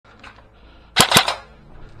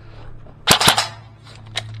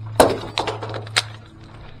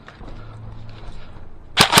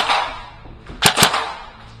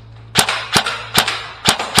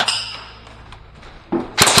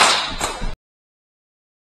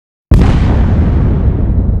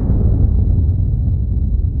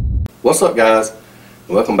What's up, guys,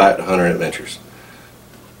 and welcome back to Hunter Adventures.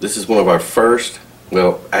 This is one of our first,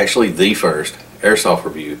 well, actually the first airsoft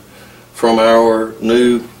review from our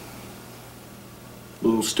new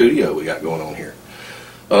little studio we got going on here.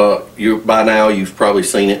 By now you've probably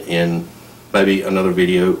seen it in maybe another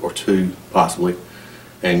video or two possibly,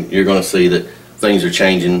 and you're going to see that things are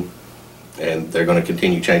changing and they're going to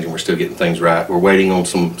continue changing. We're still getting things right. We're waiting on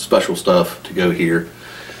some special stuff to go here,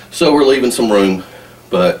 so we're leaving some room.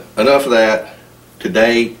 But enough of that.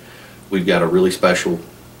 Today we've got a really special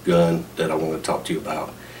gun that I want to talk to you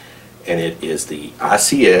about, and it is the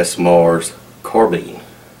ICS M.A.R.S. Carbine.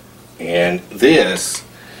 And this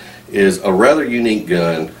is a rather unique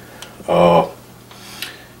gun.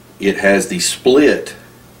 It has the split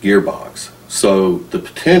gearbox, so the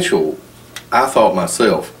potential, I thought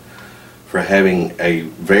myself, for having a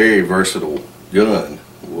very versatile gun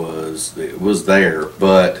was there,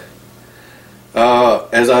 but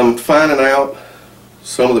as I'm finding out,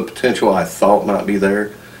 some of the potential I thought might be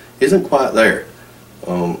there isn't quite there.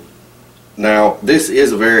 Now, this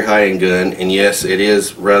is a very high-end gun, and yes, it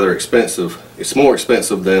is rather expensive. It's more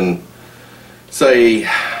expensive than, say,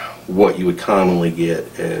 what you would commonly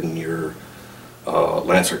get in your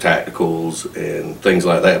Lancer Tacticals and things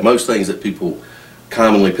like that. Most things that people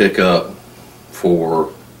commonly pick up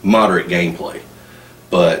for moderate gameplay.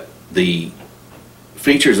 But the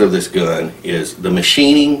features of this gun is the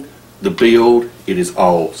machining, the build. It is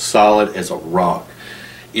all solid as a rock.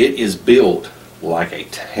 It is built like a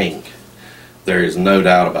tank. There is no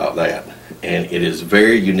doubt about that, and it is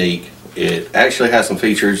very unique. It actually has some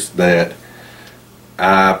features that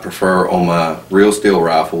I prefer on my real steel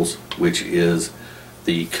rifles, which is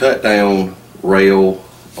the cut down rail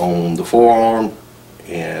on the forearm,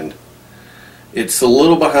 and it's a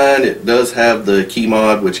little behind. It does have the key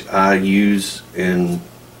mod, which I use in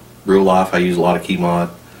real life. I use a lot of key mod.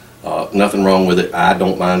 Nothing wrong with it. I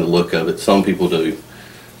don't mind the look of it. Some people do.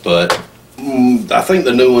 But I think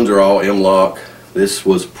the new ones are all M-lock. This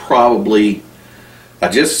was probably,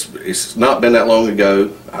 it's not been that long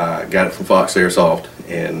ago. I got it from Fox Airsoft,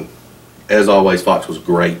 and as always, Fox was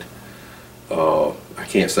great. I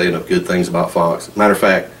can't say enough good things about Fox. Matter of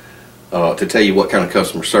fact, to tell you what kind of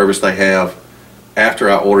customer service they have, after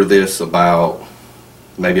I ordered this, about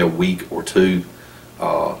maybe a week or two,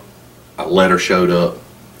 a letter showed up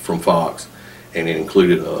from Fox, and it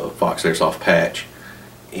included a Fox Airsoft patch,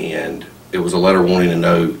 and it was a letter wanting to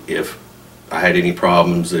know if I had any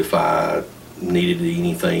problems, if I needed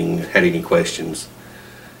anything, had any questions,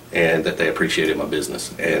 and that they appreciated my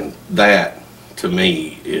business. And that, to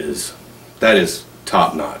me, is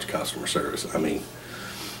top-notch customer service. I mean,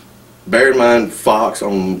 bear in mind, Fox,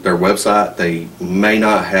 on their website, they may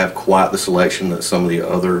not have quite the selection that some of the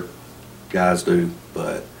other guys do,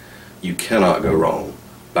 but you cannot go wrong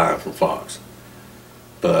buying from Fox.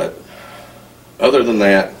 But other than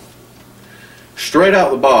that, straight out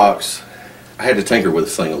of the box, I had to tinker with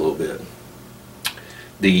this thing a little bit.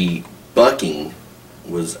 The bucking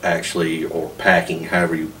was actually, or packing,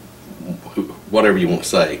 whatever you want to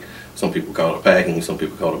say. Some people call it packing, some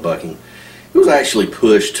people call it bucking. It was actually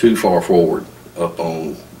pushed too far forward up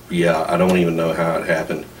on, yeah, I don't even know how it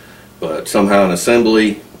happened, but somehow in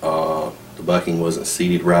assembly, the bucking wasn't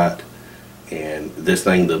seated right, and this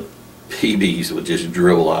thing, the PBs would just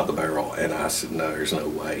dribble out the barrel, and I said, no, there's no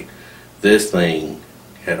way. This thing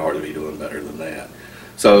had ought to be doing better than that.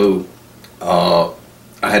 So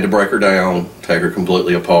I had to break her down, take her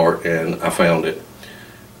completely apart, and I found it.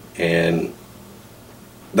 And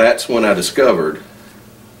that's when I discovered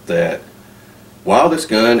that while this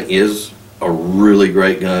gun is a really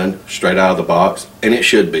great gun straight out of the box, and it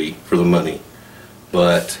should be for the money,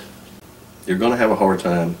 but you're going to have a hard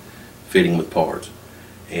time fitting with parts.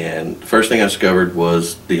 And the first thing I discovered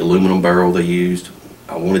was the aluminum barrel they used.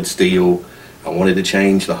 I wanted steel. I wanted to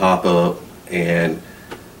change the hop up, and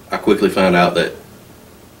I quickly found out that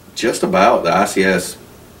just about the ICS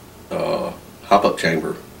hop up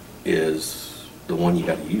chamber is the one you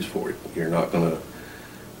got to use for it. You're not going to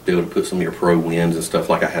be able to put some of your pro winds and stuff.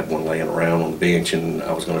 Like I had one laying around on the bench, and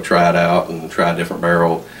I was going to try it out and try a different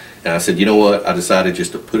barrel, and I said, you know what, I decided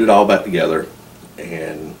just to put it all back together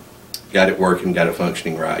and got it working, got it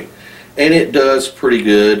functioning right, and it does pretty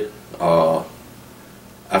good.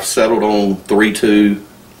 I've settled on 3.2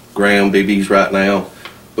 gram BBs right now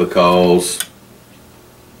because,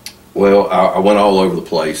 well, I went all over the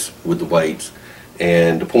place with the weights,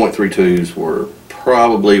 and the .32s were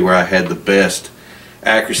probably where I had the best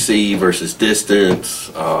accuracy versus distance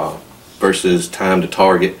versus time to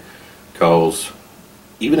target, because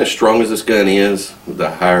even as strong as this gun is, the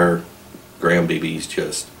higher gram BBs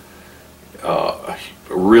just a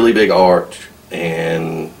really big arch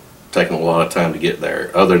and taking a lot of time to get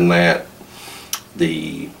there. Other than that,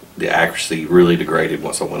 the accuracy really degraded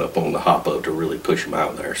once I went up on the hop up to really push them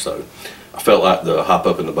out there. So I felt like the hop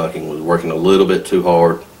up and the bucking was working a little bit too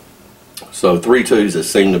hard. So 3.2s has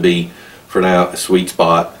seemed to be, for now, a sweet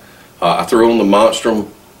spot. I threw on the Monstrum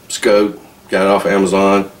scope, got it off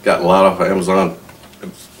Amazon, got a lot off Amazon.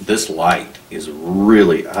 This light is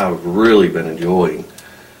really, I've really been enjoying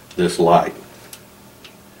this light.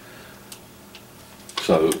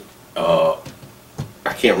 So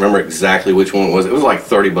I can't remember exactly which one it was. It was like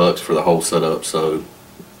 30 bucks for the whole setup, so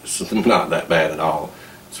it's not that bad at all.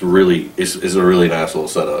 It's really, it's a really nice little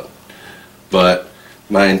setup. But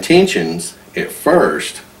my intentions at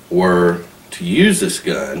first were to use this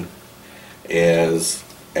gun as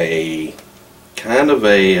a kind of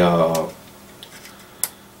a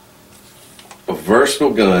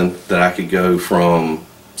versatile gun that I could go from,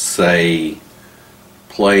 say,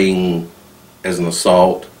 playing as an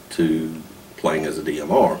assault to playing as a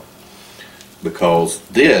DMR, because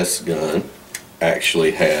this gun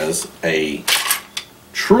actually has a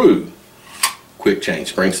true quick change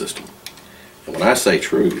spring system. And when I say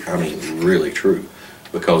true, I mean really true,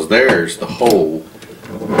 because there's the whole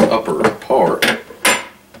upper part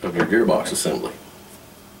of your gearbox assembly.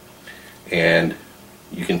 And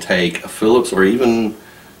you can take a Phillips, or even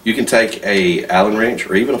you can take a Allen wrench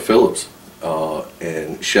or even a Phillips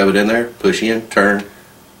and shove it in there, push in, turn,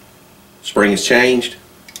 spring is changed,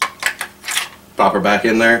 pop her back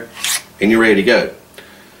in there, and you're ready to go.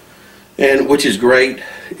 And which is great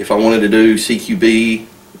if I wanted to do CQB,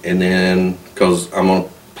 and then, because I'm going to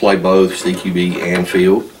play both CQB and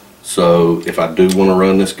field, so if I do want to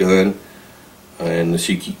run this gun in the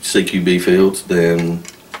CQB fields, then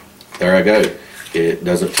there I go. It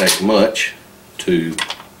doesn't take much to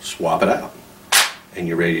swap it out and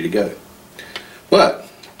you're ready to go. But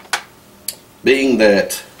being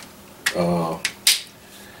that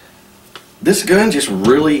this gun just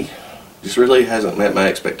really hasn't met my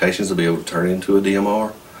expectations to be able to turn into a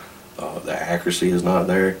DMR. The accuracy is not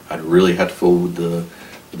there. I'd really have to fool with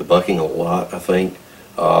the bucking a lot, I think.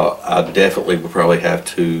 I definitely would probably have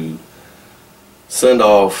to send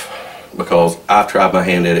off, because I've tried my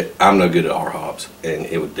hand at it. I'm no good at R-hops, and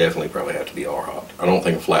it would definitely probably have to be R-hopped. I don't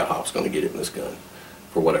think a flat hop's going to get it in this gun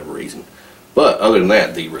for whatever reason. But other than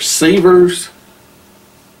that, the receivers,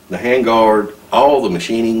 the handguard, all the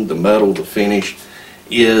machining, the metal, the finish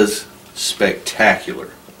is spectacular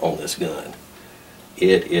on this gun.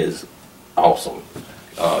 It is awesome.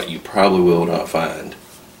 You probably will not find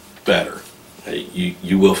better.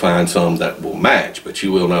 You will find some that will match, but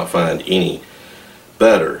you will not find any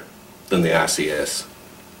better than the ICS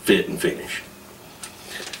fit and finish.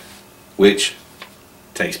 Which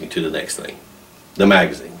takes me to the next thing, the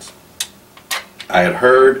magazines. I had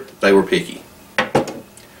heard they were picky,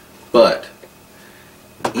 but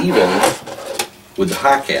even with the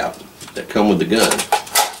high cap that come with the gun,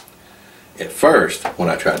 at first when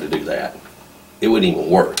I tried to do that, it wouldn't even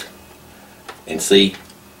work. And see,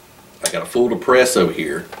 I got a full to press over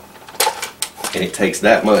here, and it takes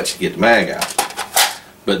that much to get the mag out.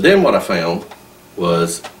 But then what I found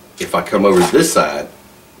was, if I come over to this side,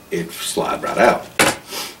 it'd slide right out.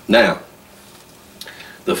 Now,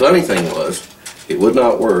 the funny thing was, it would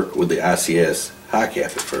not work with the ICS high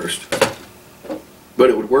cap at first, but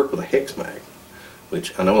it would work with a hex mag,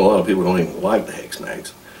 which I know a lot of people don't even like the hex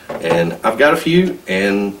mags. And I've got a few,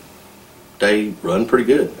 and they run pretty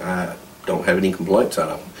good. I don't have any complaints out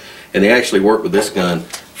of them. And they actually work with this gun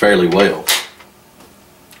fairly well.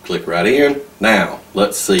 Click right in. Now,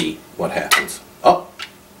 let's see what happens. Oh,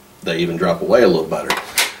 they even drop away a little better.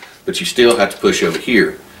 But you still have to push over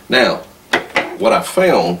here. Now, what I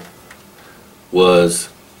found was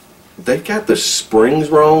they've got the springs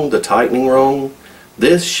wrong, the tightening wrong.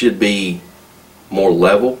 This should be more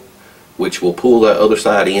level, which will pull that other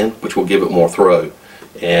side in, which will give it more throw.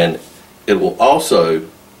 And it will also,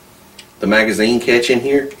 the magazine catch in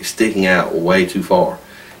here is sticking out way too far.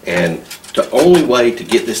 And the only way to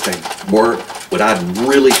get this to work would I'd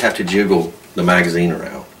really have to jiggle the magazine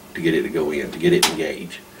around to get it to go in, to get it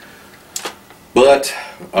engaged. But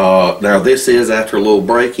now this is after a little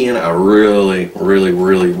break-in. I really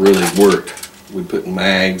worked with putting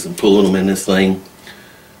mags and pulling them in this thing.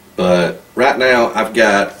 But right now I've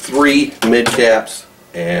got 3 mid caps,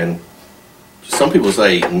 and some people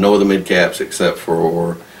say no other mid caps except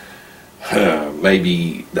for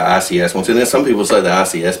maybe the ICS ones, and then some people say the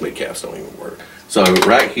ICS mid caps don't even work. So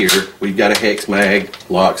right here we've got a hex mag,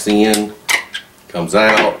 locks in, comes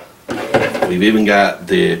out. We've even got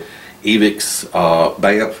the EVIX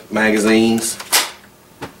BAMF magazines.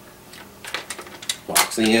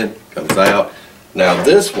 locks in, comes out. Now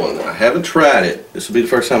this one, I haven't tried it. This will be the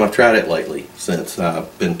first time I've tried it lately since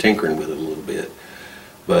I've been tinkering with it a little bit.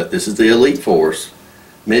 But this is the Elite Force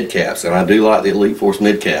mid caps, and I do like the Elite Force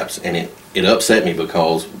mid caps, and it upset me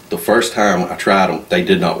because the first time I tried them, they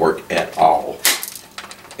did not work at all,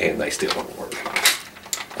 and they still don't work.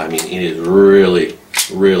 I mean, it is really,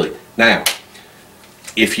 really. Now,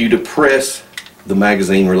 if you depress the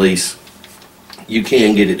magazine release, you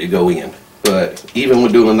can get it to go in, but even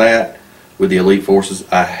with doing that with the Elite Forces,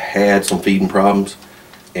 I had some feeding problems,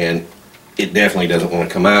 and it definitely doesn't want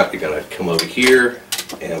to come out. You're going to come over here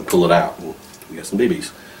and pull it out, and we got some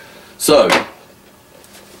BBs. So,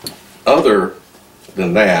 other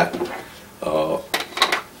than that,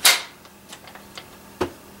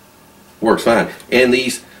 works fine. And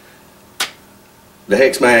the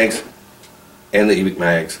hex mags and the EVIC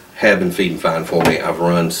mags have been feeding fine for me. I've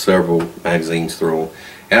run several magazines through them,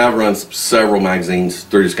 and I've run several magazines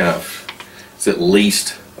through this guy. It's at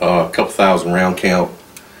least a couple thousand round count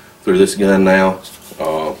through this gun now.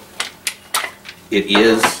 It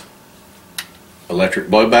is electric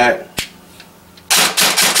blowback.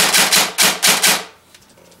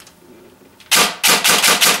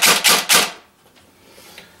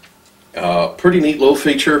 Pretty neat little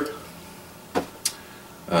feature.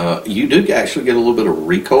 You do actually get a little bit of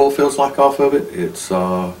recoil, feels like, off of it. It's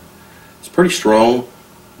pretty strong,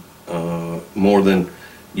 more than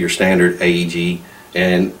your standard AEG,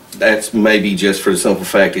 and that's maybe just for the simple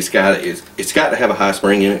fact it's got to have a high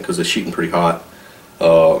spring in it because it's shooting pretty hot.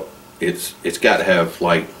 It's got to have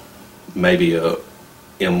like maybe a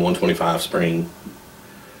M125 spring,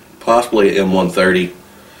 possibly an M130,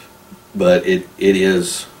 but it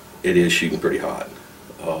is shooting pretty hot.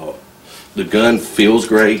 The gun feels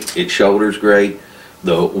great. It shoulders great.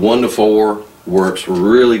 The 1-4 works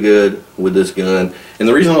really good with this gun, and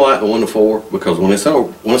the reason I like the 1-4 because when it's a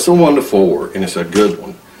 1-4 and it's a good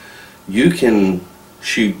one, you can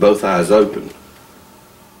shoot both eyes open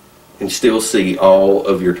and still see all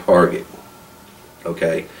of your target.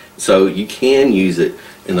 Okay, so you can use it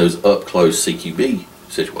in those up close CQB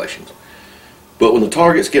situations. But when the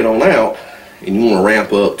targets get on out and you want to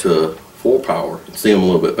ramp up to 4 power and see them a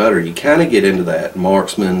little bit better, you kind of get into that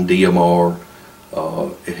marksman, DMR.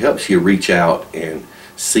 It helps you reach out and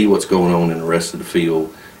see what's going on in the rest of the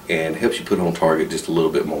field, and helps you put on target just a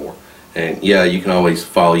little bit more. And yeah, you can always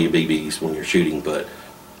follow your BBs when you're shooting, but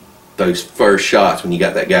those first shots when you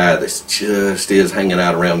got that guy that just is hanging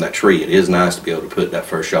out around that tree, it is nice to be able to put that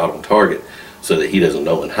first shot on target so that he doesn't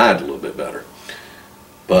know and hide a little bit better.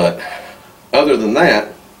 But other than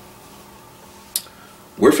that,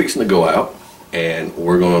 we're fixing to go out and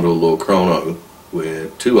we're going to do a little chrono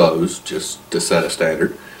with 2 O's just to set a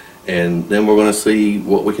standard, and then we're going to see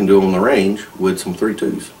what we can do on the range with some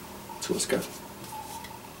 3.2s. So let's go.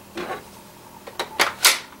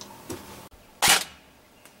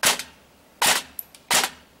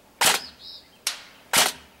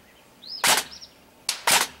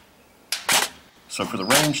 So for the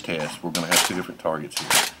range test, we're going to have 2 different targets here.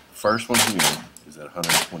 The first one here is at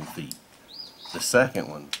 120 feet. The second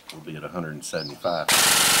one will be at 175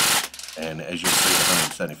 feet. And as you'll see,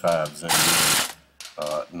 175 zoomed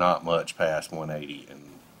in, not much past 180, and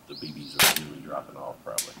the BBs are really dropping off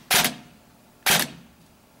probably.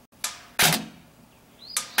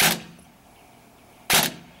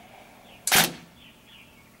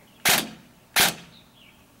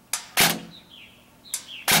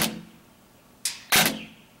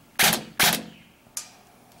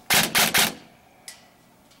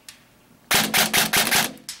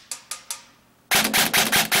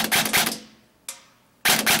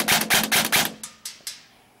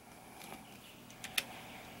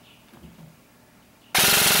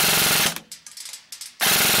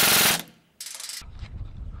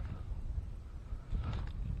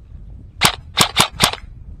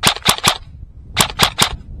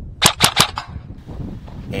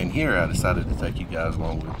 And here I decided to take you guys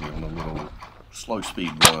along with me on a little slow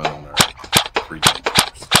speed run on our 3.2.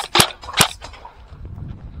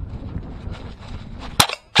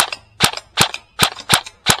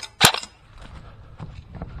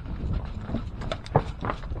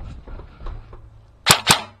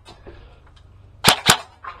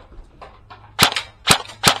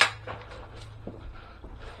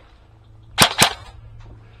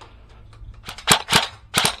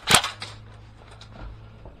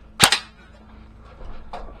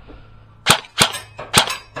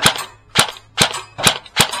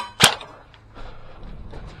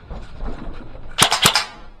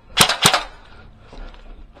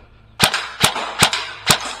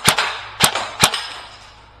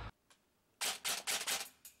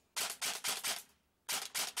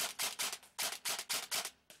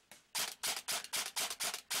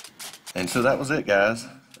 And so that was it, guys.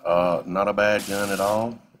 Not a bad gun at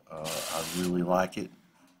all. I really like it.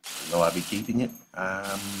 Will I be keeping it?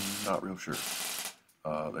 I'm not real sure.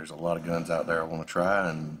 There's a lot of guns out there I want to try,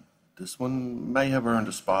 and this one may have earned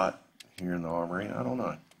a spot here in the armory. I don't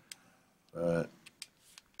know. But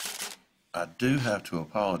I do have to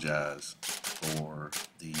apologize for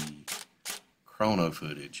the chrono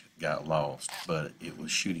footage got lost, but it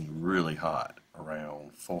was shooting really hot,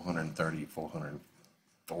 around 430,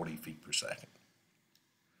 440 feet per second.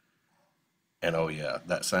 And oh yeah,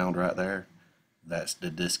 that sound right there, that's the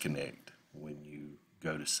disconnect when you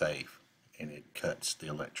go to safe and it cuts the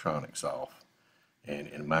electronics off. And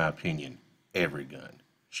in my opinion, every gun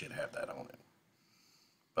should have that on it.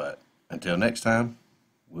 But until next time,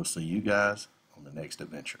 we'll see you guys on the next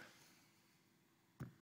adventure.